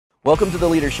Welcome to The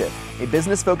Leadership, a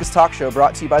business-focused talk show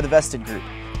brought to you by the Vested Group.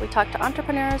 We talk to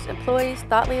entrepreneurs, employees,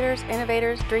 thought leaders,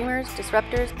 innovators, dreamers,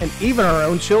 disruptors, and even our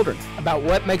own children about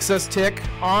what makes us tick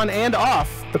on and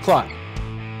off the clock.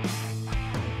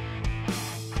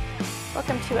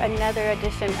 Welcome to another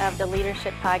edition of the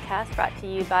Leadership Podcast brought to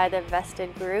you by the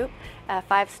Vested Group, a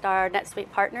 5-star NetSuite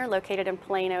partner located in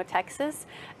Plano, Texas.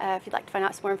 If you'd like to find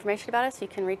out some more information about us, you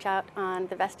can reach out on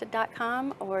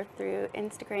thevested.com or through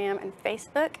Instagram and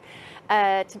Facebook.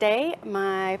 Today,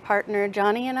 my partner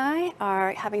Johnny and I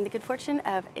are having the good fortune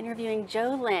of interviewing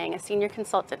Joe Lang, a senior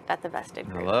consultant at the Vested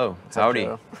Group. Hello. What's up, Howdy.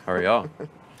 Joe? How are y'all?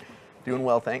 Doing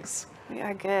well, thanks. We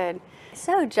are good.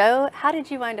 So, Joe, how did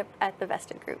you wind up at the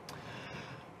Vested Group?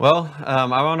 Well, I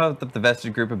wound up at the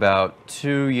Vested Group about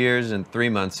 2 years and 3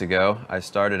 months ago. I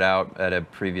started out at a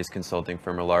previous consulting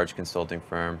firm, a large consulting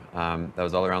firm that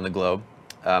was all around the globe.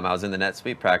 I was in the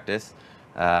NetSuite practice,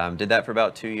 did that for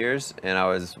about 2 years, and I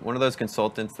was one of those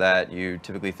consultants that you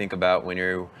typically think about when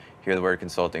you hear the word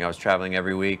consulting. I was traveling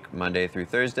every week, Monday through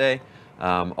Thursday,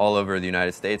 all over the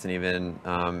United States and even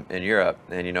in Europe.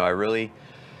 And, I really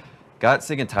got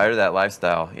sick and tired of that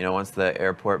lifestyle. Once the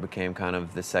airport became kind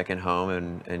of the second home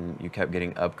and you kept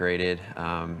getting upgraded,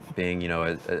 being,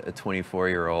 a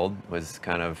 24-year-old was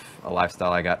kind of a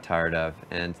lifestyle I got tired of.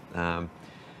 And in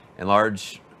a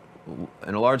large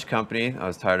company, I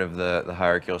was tired of the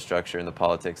hierarchical structure and the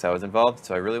politics I was involved.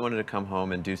 So I really wanted to come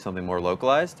home and do something more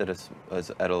localized at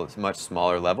a much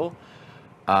smaller level.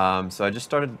 So I just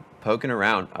started poking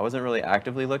around. I wasn't really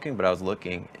actively looking, but I was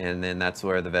looking, and then that's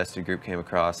where the Vested Group came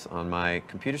across on my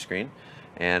computer screen,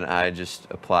 and I just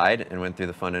applied and went through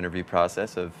the fun interview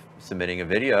process of submitting a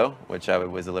video, which I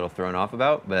was a little thrown off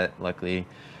about, but luckily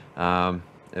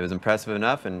it was impressive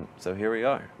enough, and so here we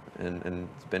are, and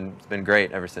it's been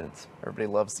great ever since. Everybody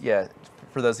loves,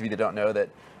 for those of you that don't know, that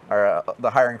the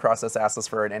hiring process asked us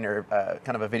for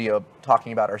kind of a video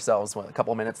talking about ourselves. A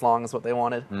couple of minutes long is what they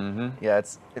wanted. Mm-hmm. Yeah,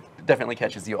 it definitely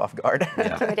catches you off guard.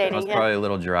 Yeah. It was probably a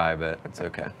little dry, but it's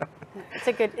okay.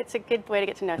 It's a good way to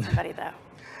get to know somebody,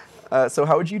 though. So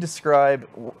how would you describe,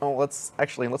 let's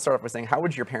start off by saying, how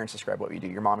would your parents describe what you do,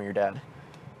 your mom or your dad?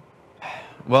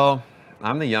 Well,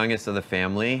 I'm the youngest of the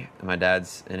family. My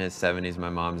dad's in his 70s, my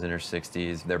mom's in her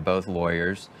 60s. They're both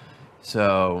lawyers.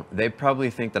 So they probably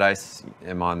think that I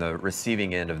am on the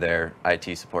receiving end of their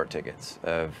IT support tickets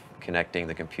of connecting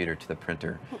the computer to the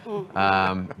printer.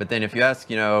 But then if you ask,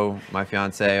 my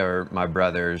fiance or my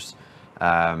brothers,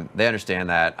 they understand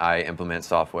that I implement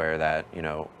software that,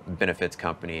 benefits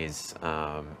companies,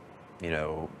 and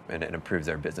improves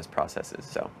their business processes.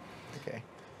 So. Okay.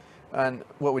 And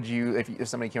what would you, if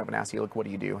somebody came up and asked you, what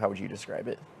do you do? How would you describe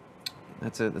it?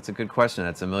 That's a good question.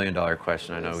 That's $1 million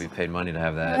question. I know we paid money to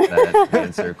have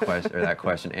that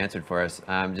question answered for us.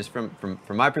 Just from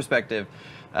my perspective,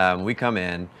 we come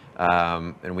in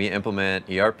and we implement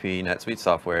ERP, NetSuite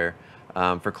software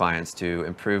for clients to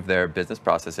improve their business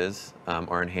processes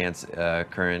or enhance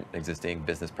current existing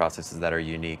business processes that are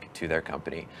unique to their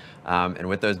company. And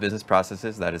with those business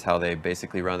processes, that is how they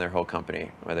basically run their whole company,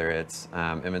 whether it's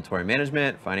inventory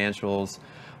management, financials,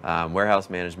 warehouse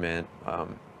management,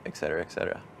 et cetera, et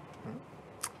cetera.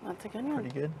 That's a good one.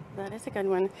 Pretty good. That is a good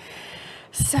one.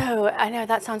 So I know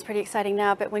that sounds pretty exciting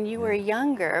now, but when you were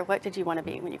younger, what did you want to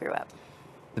be when you grew up?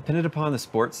 Depended upon the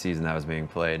sports season that was being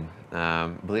played.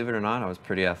 Believe it or not, I was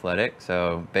pretty athletic.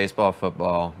 So baseball,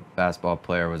 football, basketball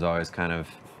player was always kind of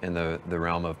in the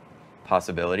realm of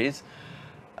possibilities.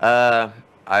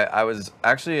 I was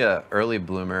actually a late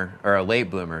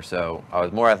bloomer, so I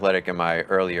was more athletic in my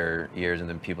earlier years, and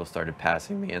then people started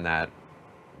passing me, and that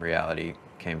reality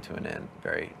came to an end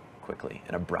very quickly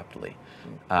and abruptly.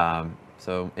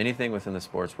 So anything within the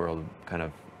sports world kind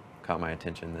of caught my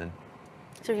attention then.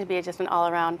 So you're going to be just an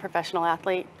all-around professional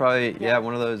athlete? Probably, yeah,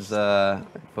 one of those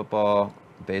football,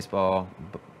 baseball,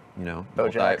 Bo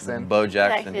Jackson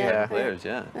players,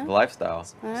 yeah. The lifestyle.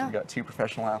 So we got 2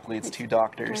 professional athletes, 2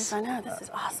 doctors. Yes, I know, this is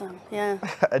awesome, yeah.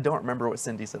 I don't remember what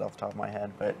Cindy said off the top of my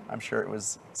head, but I'm sure it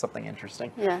was something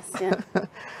interesting. Yes,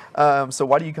 yeah. So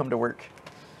why do you come to work?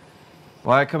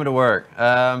 Why I come to work?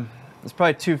 There's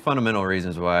probably 2 fundamental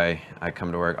reasons why I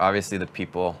come to work. Obviously the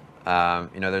people.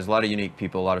 There's a lot of unique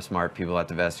people, a lot of smart people at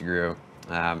the Vested Group.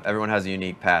 Everyone has a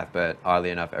unique path, but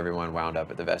oddly enough, everyone wound up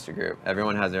at the Vested Group.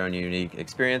 Everyone has their own unique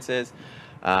experiences,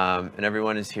 and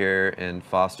everyone is here and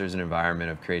fosters an environment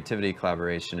of creativity,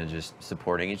 collaboration, and just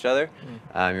supporting each other.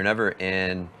 You're never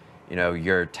in,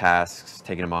 your tasks,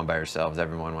 taking them on by yourselves.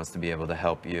 Everyone wants to be able to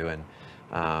help you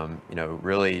and,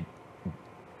 really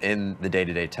in the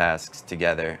day-to-day tasks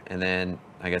together. And then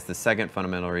I guess the second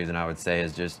fundamental reason I would say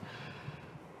is just,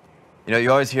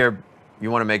 you always hear you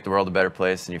want to make the world a better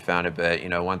place and you found it, but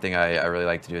one thing I really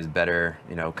like to do is better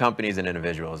companies and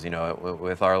individuals.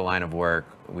 With our line of work,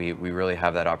 we really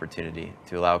have that opportunity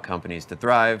to allow companies to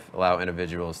thrive, allow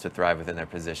individuals to thrive within their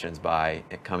positions by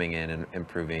coming in and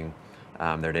improving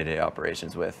their day-to-day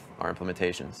operations with our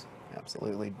implementations.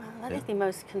 Absolutely. Wow, that is the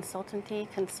most consultant.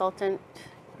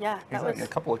 Yeah, He's that like was a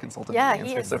couple of consultant Yeah, answers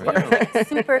he is so he far. is like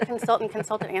super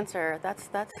consultant answer. That's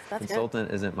Consultant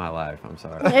isn't my life. I'm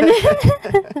sorry.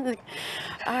 good.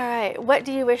 All right. What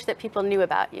do you wish that people knew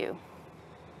about you?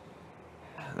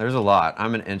 There's a lot.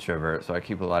 I'm an introvert, so I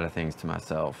keep a lot of things to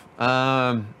myself.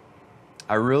 I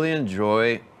really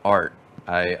enjoy art.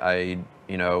 I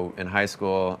in high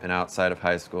school and outside of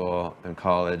high school and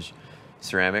college,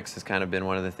 ceramics has kind of been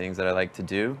one of the things that I like to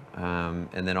do.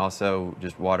 And then also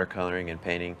just watercoloring and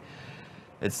painting.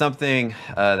 It's something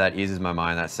that eases my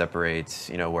mind, that separates,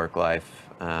 work life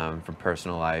from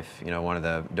personal life.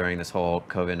 During this whole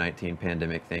COVID-19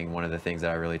 pandemic thing, one of the things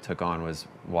that I really took on was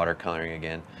watercoloring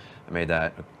again. I made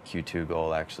that a Q2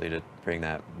 goal actually to bring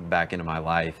that back into my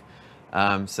life.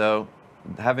 So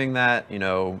having that,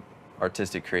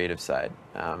 artistic creative side.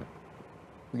 A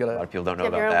lot of people don't know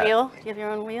about that. Do you have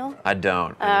your own wheel? I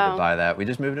don't. I need to buy that. We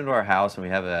just moved into our house and we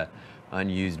have a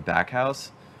unused back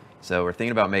house. So we're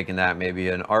thinking about making that maybe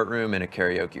an art room and a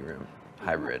karaoke room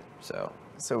hybrid. So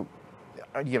So,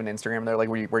 do you have an Instagram there? Like,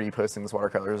 where are you posting this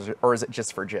watercolors, or is it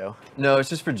just for Joe? no, it's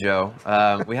just for Joe.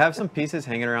 We have some pieces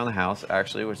hanging around the house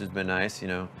actually, which has been nice.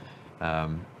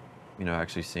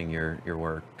 Actually seeing your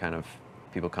work, kind of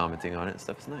people commenting on it and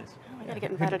stuff is nice. Oh, we got to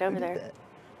get invited over there.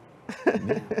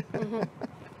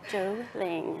 Joe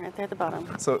Ling, right there at the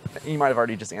bottom. So you might have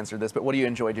already just answered this, but what do you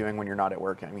enjoy doing when you're not at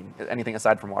work? I mean, anything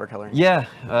aside from watercoloring? Yeah,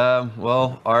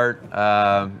 well, art,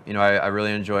 I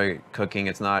really enjoy cooking.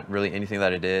 It's not really anything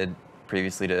that I did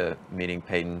previously to meeting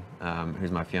Peyton,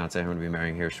 who's my fiance, I'm going to be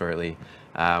marrying here shortly.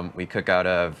 We cook out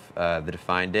of the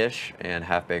Defined Dish and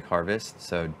Half Baked Harvest,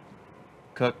 so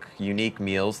cook unique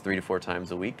meals 3 to 4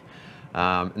 times a week.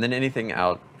 And then anything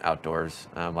outdoors,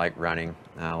 like running,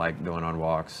 like going on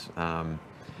walks.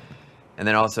 And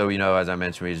then also, as I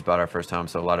mentioned, we just bought our first home,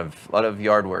 so a lot of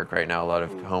yard work right now, a lot of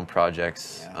home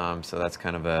projects. So that's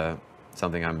kind of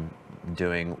something I'm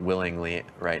doing willingly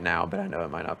right now, but I know it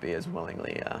might not be as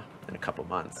willingly in a couple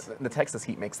months. The Texas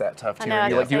heat makes that tough too. know, I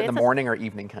You was like do it gonna in say, the morning or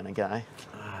evening kind of guy?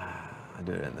 I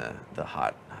do it in the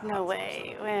hot. No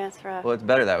way. Yeah, that's rough. Well, it's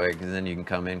better that way because then you can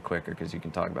come in quicker because you can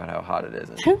talk about how hot it is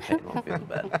and Peyton won't feel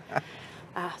bad.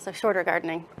 So shorter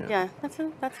gardening. Yeah, that's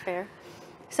fair.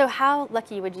 So how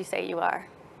lucky would you say you are?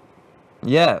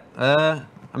 Yeah,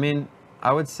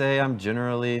 I would say I'm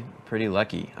generally pretty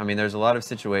lucky. I mean, there's a lot of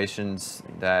situations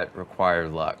that require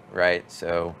luck, right?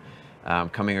 So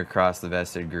coming across the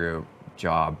Vested Group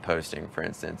job posting, for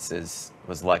instance,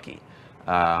 was lucky.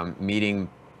 Meeting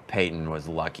Peyton was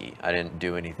lucky. I didn't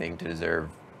do anything to deserve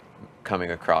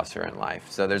coming across her in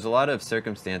life. So there's a lot of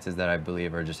circumstances that I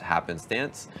believe are just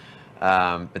happenstance.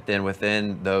 But then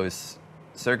within those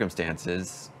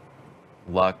circumstances,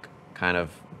 luck kind of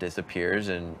disappears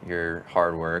and your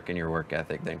hard work and your work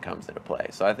ethic then comes into play.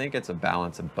 So I think it's a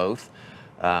balance of both,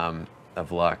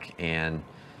 of luck and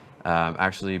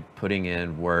actually putting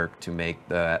in work to make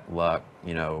that luck,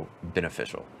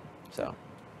 beneficial. So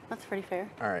That's pretty fair.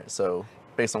 All right, so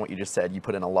based on what you just said, you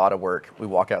put in a lot of work. We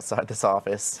walk outside this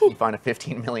office, you find a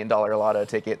 $15 million lotto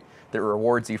ticket that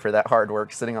rewards you for that hard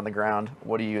work sitting on the ground.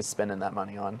 What are you spending that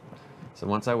money on? So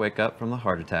once I wake up from the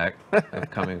heart attack of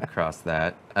coming across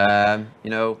that,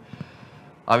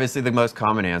 obviously the most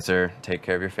common answer, take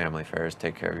care of your family first,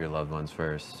 take care of your loved ones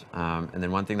first. And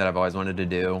then one thing that I've always wanted to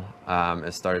do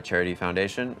is start a charity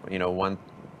foundation. One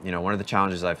of the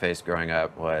challenges I faced growing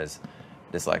up was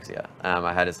dyslexia.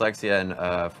 I had dyslexia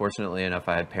and fortunately enough,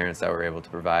 I had parents that were able to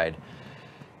provide,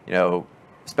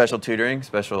 special tutoring,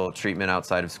 special treatment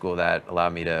outside of school that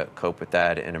allowed me to cope with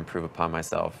that and improve upon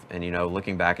myself. And,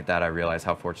 looking back at that, I realized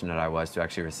how fortunate I was to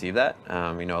actually receive that.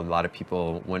 A lot of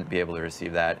people wouldn't be able to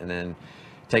receive that. And then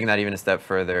taking that even a step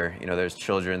further, there's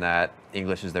children that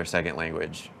English is their second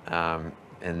language, and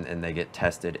they get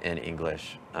tested in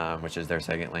English, which is their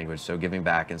second language. So giving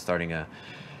back and starting a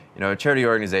charity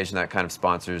organization that kind of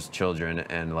sponsors children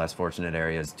in less fortunate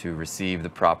areas to receive the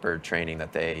proper training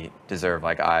that they deserve,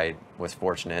 like I was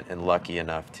fortunate and lucky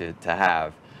enough to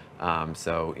have.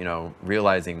 So,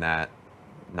 realizing that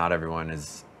not everyone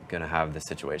is going to have the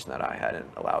situation that I had and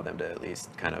allow them to at least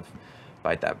kind of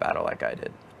fight that battle like I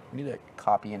did. We need to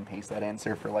copy and paste that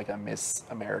answer for like a Miss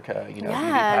America, beauty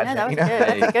Yeah, no, pageant. that was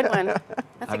good. That's a good one. That's a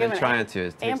I've good been one. trying to.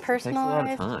 It And takes a lot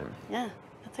of personalized. time. Yeah,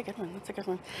 that's a good one. That's a good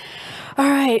one. All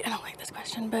right, I don't like this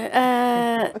question, but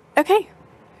okay.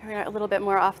 We're a little bit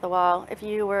more off the wall. If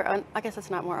you were, I guess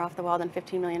it's not more off the wall than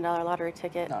 $15 million lottery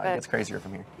ticket. No, it but gets crazier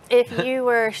from here. if you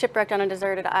were shipwrecked on a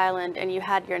deserted island and you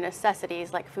had your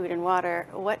necessities like food and water,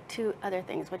 what 2 other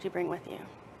things would you bring with you?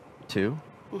 2?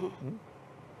 Mm-hmm.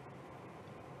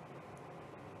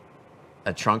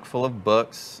 A trunk full of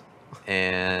books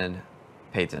and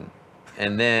Peyton.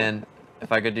 And then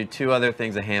if I could do 2 other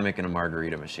things, a hammock and a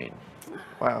margarita machine.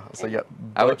 Wow. So yeah,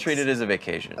 I would treat it as a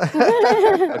vacation.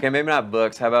 Okay, maybe not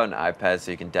books. How about an iPad so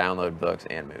you can download books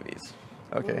and movies?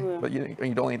 Okay, Ooh. but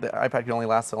you'd only, the iPad can only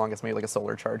last so long as maybe like a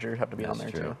solar charger have to be on there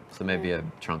That's true. too. So maybe a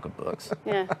trunk of books.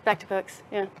 Yeah, back to books.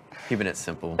 Yeah. Keeping it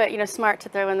simple. But, smart to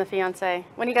throw in the fiance.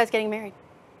 When are you guys getting married?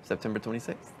 September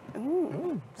 26th.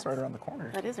 Ooh, it's right around the corner.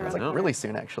 That is It's around like the corner. really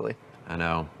soon actually. I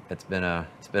know. It's been a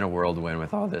whirlwind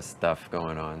with all this stuff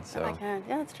going on. Oh So my God.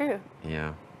 Yeah, that's true.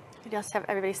 yeah. You just have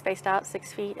everybody spaced out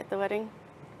 6 feet at the wedding?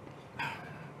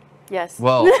 Yes.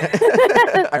 Well,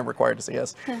 I'm required to say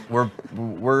yes.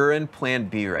 we're in Plan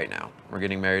B right now. We're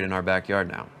getting married in our backyard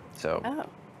now. So Oh.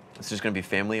 it's just going to be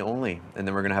family only, and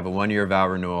then we're going to have a 1-year vow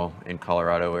renewal in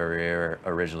Colorado, where we were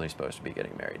originally supposed to be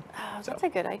getting married. Oh, So- that's a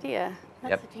good idea.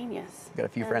 That's Yep. a genius. Got a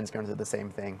few Yeah. friends going to do the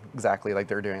same thing, exactly like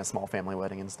they're doing a small family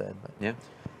wedding instead. But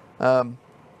Yeah.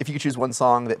 if you could choose one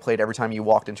song that played every time you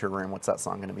walked into a room, what's that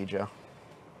song going to be, Joe?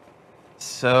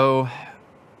 So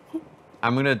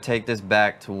I'm going to take this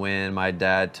back to when my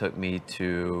dad took me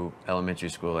to elementary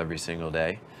school every single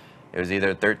day. It was either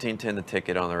 1310 The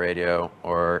Ticket on the radio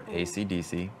or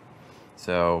AC/DC.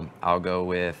 So I'll go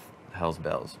with Hell's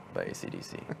Bells by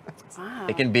AC/DC. Wow.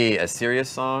 It can be a serious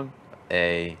song,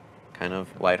 a kind of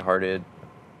lighthearted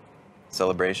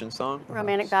celebration song.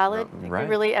 Romantic ballad. It could Right.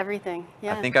 Really everything.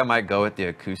 Yeah. I think I might go with the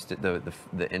acoustic,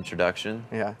 the introduction.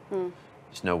 Yeah,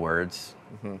 Just no words.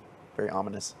 very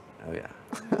ominous. Oh yeah.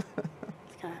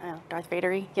 It's kind of Darth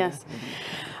Vader-y. Yes.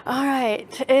 All right.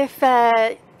 If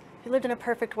you lived in a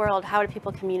perfect world, how would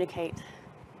people communicate?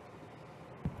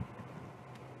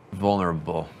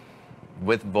 Vulnerable.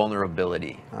 With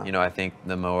vulnerability. I think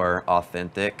the more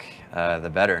authentic, the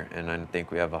better. And I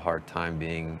think we have a hard time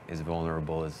being as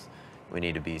vulnerable as we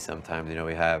need to be sometimes.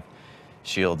 We have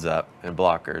shields up and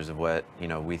blockers of what,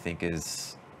 we think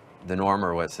is the norm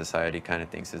or what society kind of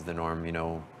thinks is the norm.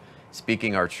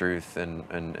 Speaking our truth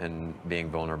and being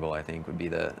vulnerable, I think, would be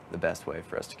the best way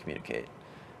for us to communicate.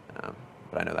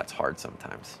 But I know that's hard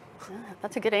sometimes. Yeah,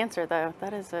 that's a good answer, though.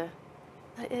 That is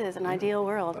an ideal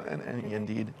world. And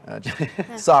indeed,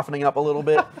 just softening up a little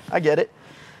bit. I get it.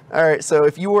 All right, so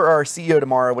if you were our CEO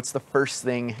tomorrow, what's the first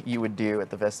thing you would do at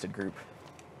the Vested Group?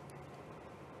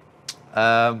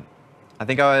 I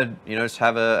think I would, just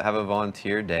have a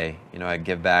volunteer day. I'd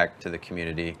give back to the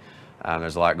community.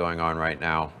 There's a lot going on right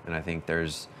now, and I think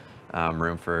there's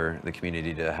room for the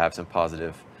community to have some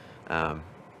positive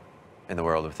in the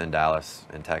world within Dallas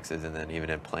and Texas, and then even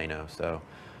in Plano. So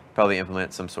probably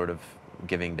implement some sort of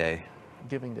giving day,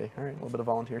 Giving Day. All right, a little bit of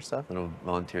volunteer stuff. little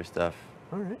volunteer stuff.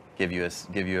 All right. Give you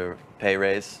a pay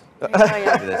raise. Oh,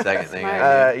 yeah. Be the second thing.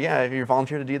 Smart. Yeah, if you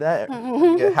volunteer to do that,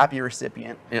 you get a happy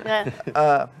recipient. Yeah.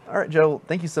 All right, Joe,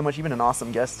 thank you so much. You've been an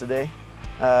awesome guest today.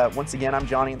 Once again, I'm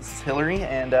Johnny, this is Hillary,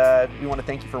 and we want to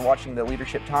thank you for watching the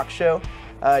Leadership Talk Show.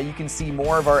 You can see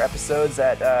more of our episodes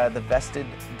at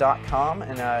thevested.com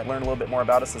and learn a little bit more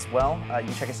about us as well. You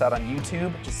can check us out on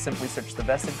YouTube. Just simply search The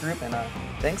Vested Group, and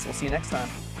thanks. We'll see you next time.